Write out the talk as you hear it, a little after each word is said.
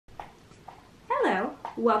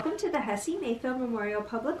Welcome to the Hussey-Mayfield Memorial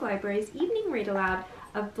Public Library's evening read-aloud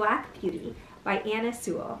of Black Beauty by Anna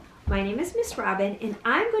Sewell. My name is Miss Robin, and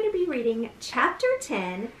I'm going to be reading Chapter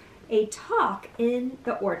 10, A Talk in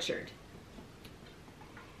the Orchard.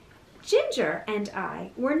 Ginger and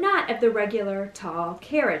I were not of the regular, tall,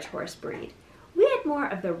 carriage horse breed. We had more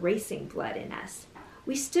of the racing blood in us.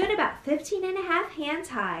 We stood about 15½ hands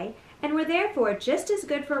high, and were therefore just as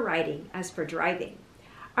good for riding as for driving.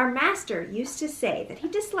 Our master used to say that he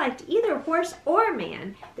disliked either horse or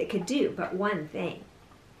man that could do but one thing.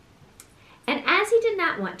 And as he did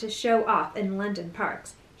not want to show off in London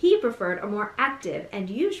parks, he preferred a more active and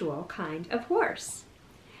usual kind of horse.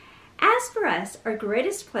 As for us, our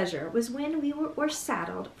greatest pleasure was when we were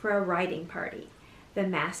saddled for a riding party. The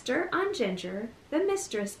master on Ginger, the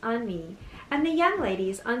mistress on me, and the young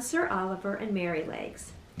ladies on Sir Oliver and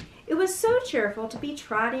Merrylegs. It was so cheerful to be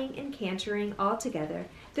trotting and cantering all together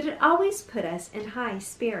that it always put us in high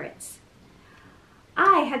spirits.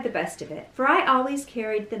 I had the best of it, for I always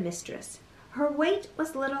carried the mistress. Her weight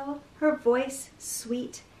was little, her voice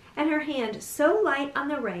sweet, and her hand so light on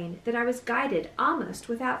the rein that I was guided almost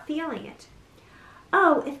without feeling it.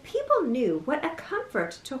 Oh, if people knew what a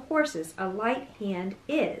comfort to horses a light hand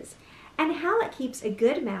is, and how it keeps a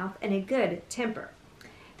good mouth and a good temper,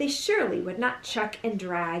 they surely would not chuck and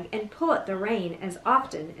drag and pull at the rein as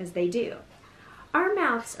often as they do. Our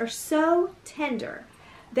mouths are so tender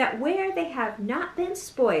that where they have not been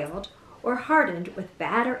spoiled or hardened with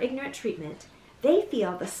bad or ignorant treatment, they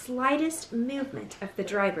feel the slightest movement of the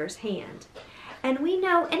driver's hand, and we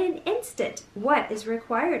know in an instant what is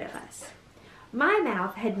required of us. My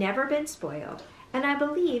mouth had never been spoiled, and I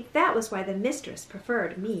believe that was why the mistress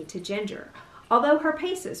preferred me to Ginger, although her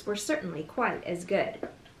paces were certainly quite as good.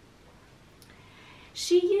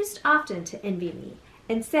 She used often to envy me,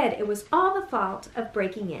 and said it was all the fault of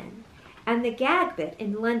breaking in, and the gag bit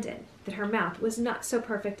in London, that her mouth was not so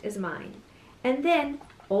perfect as mine. And then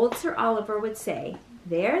old Sir Oliver would say,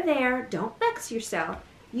 "There, there, don't vex yourself.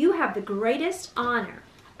 You have the greatest honor.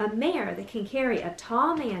 A mare that can carry a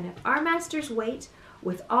tall man of our master's weight,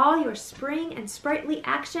 with all your spring and sprightly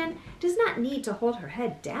action, does not need to hold her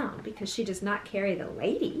head down because she does not carry the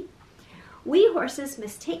lady. We horses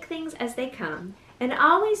must take things as they come, and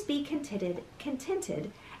always be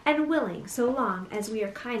contented and willing so long as we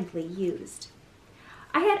are kindly used."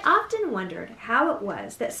 I had often wondered how it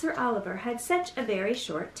was that Sir Oliver had such a very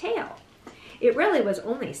short tail. It really was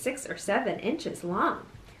only 6 or 7 inches long,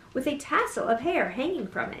 with a tassel of hair hanging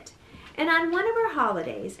from it, and on one of our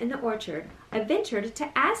holidays in the orchard I ventured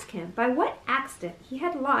to ask him by what accident he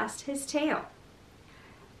had lost his tail.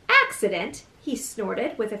 "Accident?" he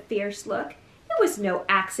snorted with a fierce look. "It was no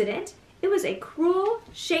accident. It was a cruel,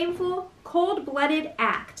 shameful, cold-blooded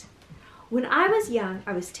act. When I was young,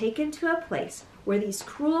 I was taken to a place where these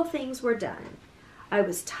cruel things were done. I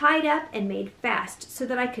was tied up and made fast so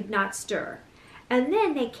that I could not stir. And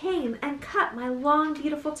then they came and cut my long,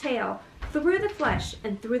 beautiful tail through the flesh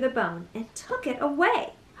and through the bone and took it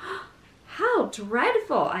away." "How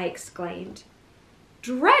dreadful!" I exclaimed.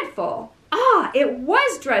 "Dreadful? Ah, it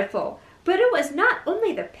was dreadful! But it was not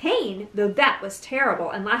only the pain, though that was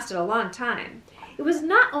terrible and lasted a long time. It was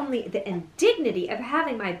not only the indignity of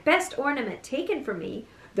having my best ornament taken from me,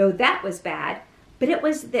 though that was bad, but it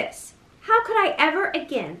was this: how could I ever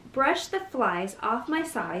again brush the flies off my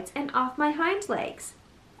sides and off my hind legs?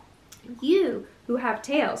 You who have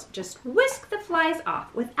tails just whisk the flies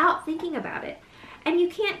off without thinking about it, and you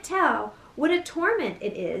can't tell what a torment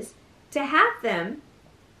it is to have them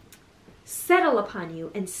settle upon you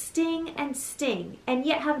and sting, and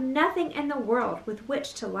yet have nothing in the world with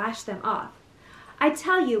which to lash them off. I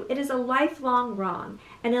tell you, it is a lifelong wrong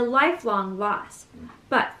and a lifelong loss.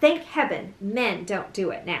 But thank heaven, men don't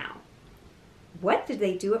do it now." "What did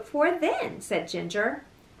they do it for then?" said Ginger.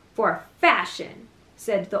 "For fashion,"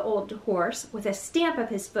 said the old horse with a stamp of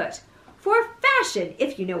his foot. "For fashion,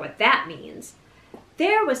 if you know what that means.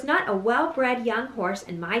 There was not a well-bred young horse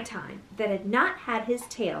in my time that had not had his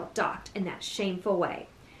tail docked in that shameful way,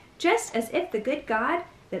 just as if the good God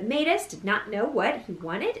that made us did not know what he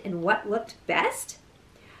wanted and what looked best.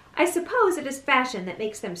 I suppose it is fashion that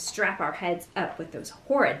makes them strap our heads up with those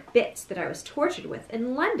horrid bits that I was tortured with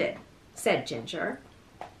in London," said Ginger.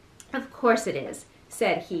 "Of course it is,"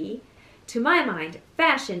 said he. "To my mind,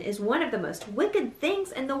 fashion is one of the most wicked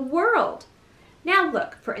things in the world. Now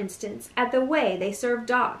look, for instance, at the way they serve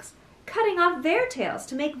dogs, cutting off their tails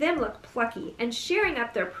to make them look plucky, and shearing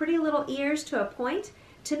up their pretty little ears to a point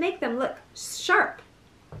to make them look sharp.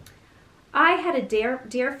 I had a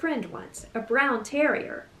dear friend once, a brown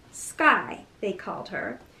terrier, Skye, they called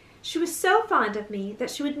her. She was so fond of me that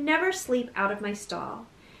she would never sleep out of my stall.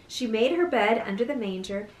 She made her bed under the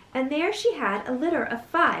manger, and there she had a litter of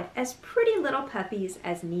 5 as pretty little puppies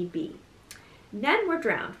as need be. None were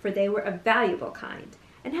drowned, for they were a valuable kind,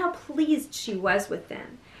 and how pleased she was with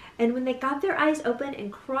them. And when they got their eyes open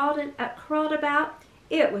and crawled about,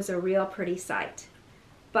 it was a real pretty sight.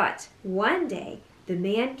 But one day the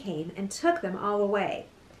man came and took them all away.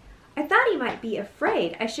 I thought he might be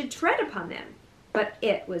afraid I should tread upon them, but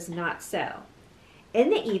it was not so. In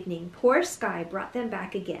the evening, poor Skye brought them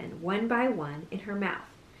back again, one by one, in her mouth.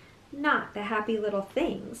 Not the happy little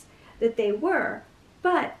things that they were,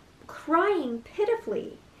 but crying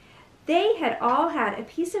pitifully. They had all had a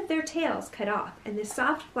piece of their tails cut off, and the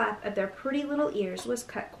soft flap of their pretty little ears was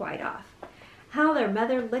cut quite off. How their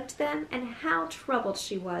mother licked them, and how troubled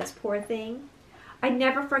she was, poor thing. I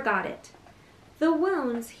never forgot it. The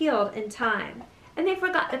wounds healed in time, and they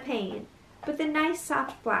forgot the pain, but the nice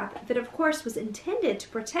soft flap that of course was intended to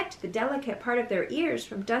protect the delicate part of their ears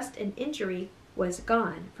from dust and injury was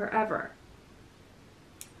gone forever.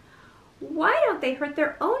 Why don't they hurt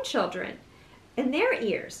their own children and their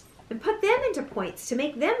ears and put them into points to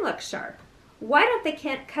make them look sharp? Why don't they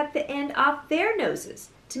can't cut the end off their noses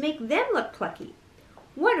to make them look plucky?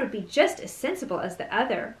 One would be just as sensible as the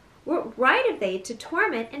other. What right have they to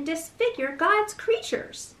torment and disfigure God's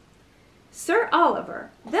creatures? Sir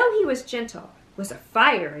Oliver, though he was gentle, was a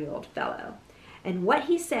fiery old fellow, and what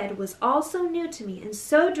he said was all so new to me and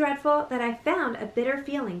so dreadful that I found a bitter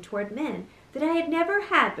feeling toward men that I had never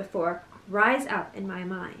had before rise up in my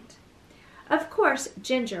mind. Of course,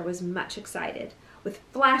 Ginger was much excited. With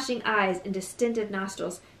flashing eyes and distended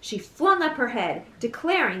nostrils, she flung up her head,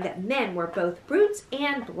 declaring that men were both brutes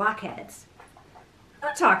and blockheads. "Who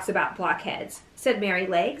talks about blockheads?" said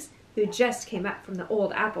Merrylegs, who just came up from the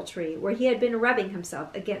old apple tree, where he had been rubbing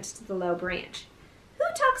himself against the low branch. "Who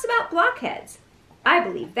talks about blockheads? I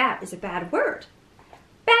believe that is a bad word."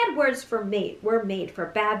 "Bad words were made for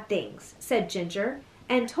bad things," said Ginger,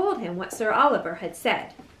 and told him what Sir Oliver had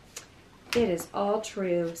said. "It is all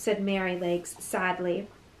true," said Merrylegs sadly,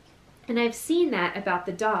 "and I've seen that about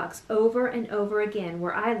the dogs over and over again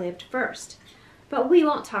where I lived first. But we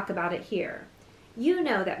won't talk about it here. You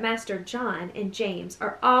know that Master John and James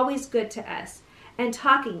are always good to us, and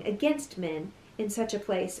talking against men in such a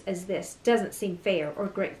place as this doesn't seem fair or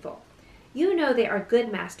grateful. You know they are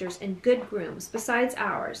good masters and good grooms besides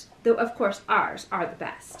ours, though of course ours are the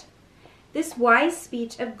best." This wise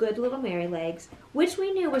speech of good little Merrylegs, which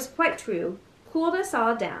we knew was quite true, cooled us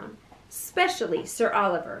all down, especially Sir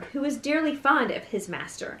Oliver, who was dearly fond of his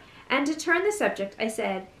master, and to turn the subject I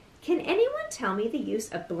said, "Can anyone tell me the use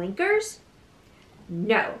of blinkers?"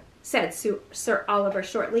 "No," said Sir Oliver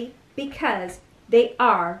shortly, "because they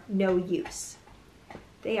are no use."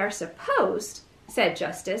 "They are supposed," said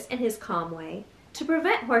Justice in his calm way, "to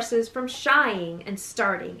prevent horses from shying and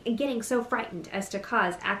starting and getting so frightened as to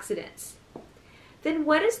cause accidents." "Then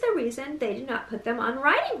what is the reason they do not put them on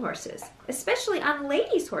riding horses, especially on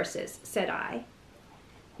ladies' horses?" said I.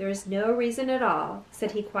 "There is no reason at all,"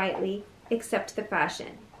 said he quietly, "except the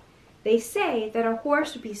fashion. They say that a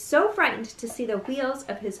horse would be so frightened to see the wheels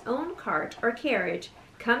of his own cart or carriage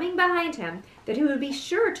coming behind him that he would be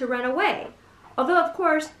sure to run away, although of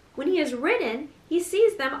course when he is ridden he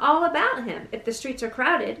sees them all about him if the streets are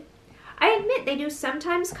crowded. I admit they do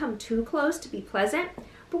sometimes come too close to be pleasant,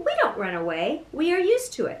 but we don't run away. We are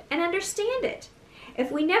used to it and understand it.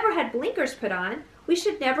 If we never had blinkers put on, we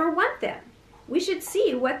should never want them. We should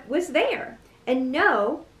see what was there and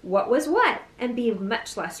know what was what, and be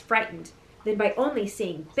much less frightened than by only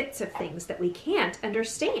seeing bits of things that we can't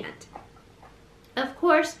understand. Of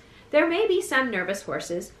course, there may be some nervous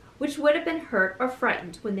horses which would have been hurt or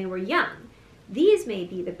frightened when they were young. These may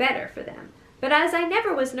be the better for them, but as I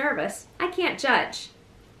never was nervous, I can't judge."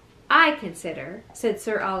 "I consider," said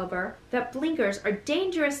Sir Oliver, "that blinkers are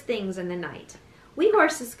dangerous things in the night. We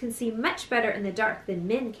horses can see much better in the dark than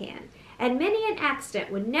men can, and many an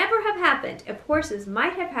accident would never have happened if horses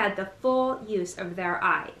might have had the full use of their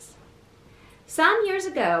eyes. Some years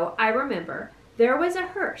ago, I remember, there was a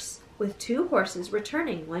hearse with 2 horses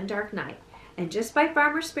returning one dark night, and just by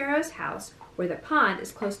Farmer Sparrow's house, where the pond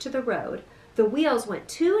is close to the road, the wheels went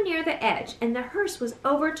too near the edge, and the hearse was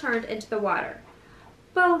overturned into the water.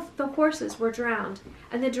 Both the horses were drowned,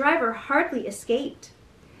 and the driver hardly escaped.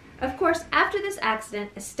 Of course, after this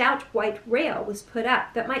accident, a stout white rail was put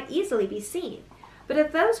up that might easily be seen, but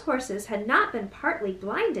if those horses had not been partly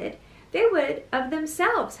blinded, they would of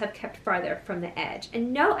themselves have kept farther from the edge,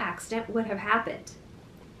 and no accident would have happened.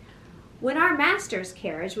 When our master's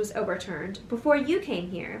carriage was overturned, before you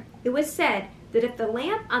came here, it was said that if the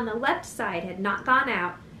lamp on the left side had not gone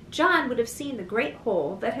out, John would have seen the great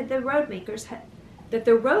hole that the road makers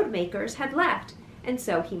had left, and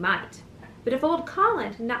so he might. But if old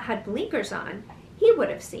Colin had not had blinkers on, he would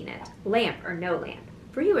have seen it, lamp or no lamp,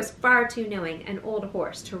 for he was far too knowing an old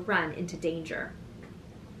horse to run into danger.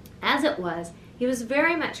 As it was, he was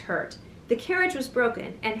very much hurt. The carriage was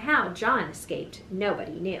broken, and how John escaped,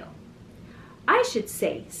 nobody knew. "I should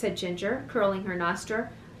say," said Ginger, curling her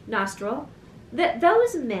nostril, "that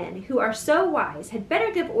those men who are so wise had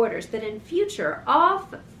better give orders that in future all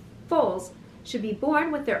foals should be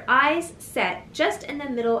born with their eyes set just in the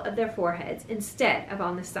middle of their foreheads instead of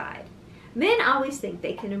on the side. Men always think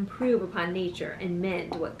they can improve upon nature and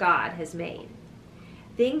mend what God has made."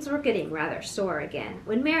 Things were getting rather sore again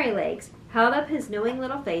when Merrylegs held up his knowing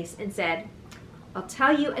little face and said, "I'll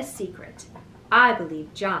tell you a secret. I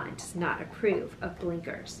believe John does not approve of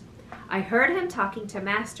blinkers. I heard him talking to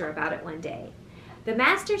Master about it one day. The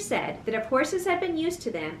Master said that if horses had been used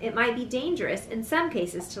to them, it might be dangerous in some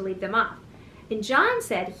cases to leave them off. And John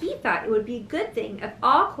said he thought it would be a good thing if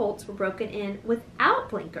all colts were broken in without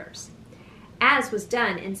blinkers, as was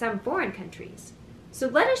done in some foreign countries. So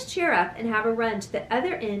let us cheer up and have a run to the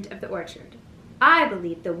other end of the orchard. I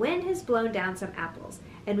believe the wind has blown down some apples,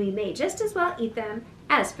 and we may just as well eat them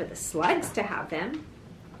as for the slugs to have them."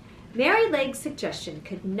 Merrylegs' suggestion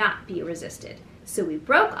could not be resisted, so we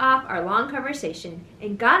broke off our long conversation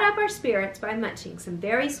and got up our spirits by munching some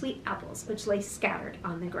very sweet apples which lay scattered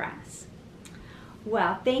on the grass.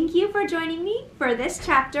 Well, thank you for joining me for this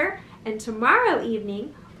chapter, and tomorrow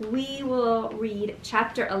evening we will read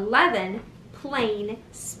chapter 11, Plain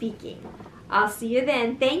Speaking. I'll see you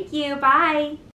then. Thank you. Bye.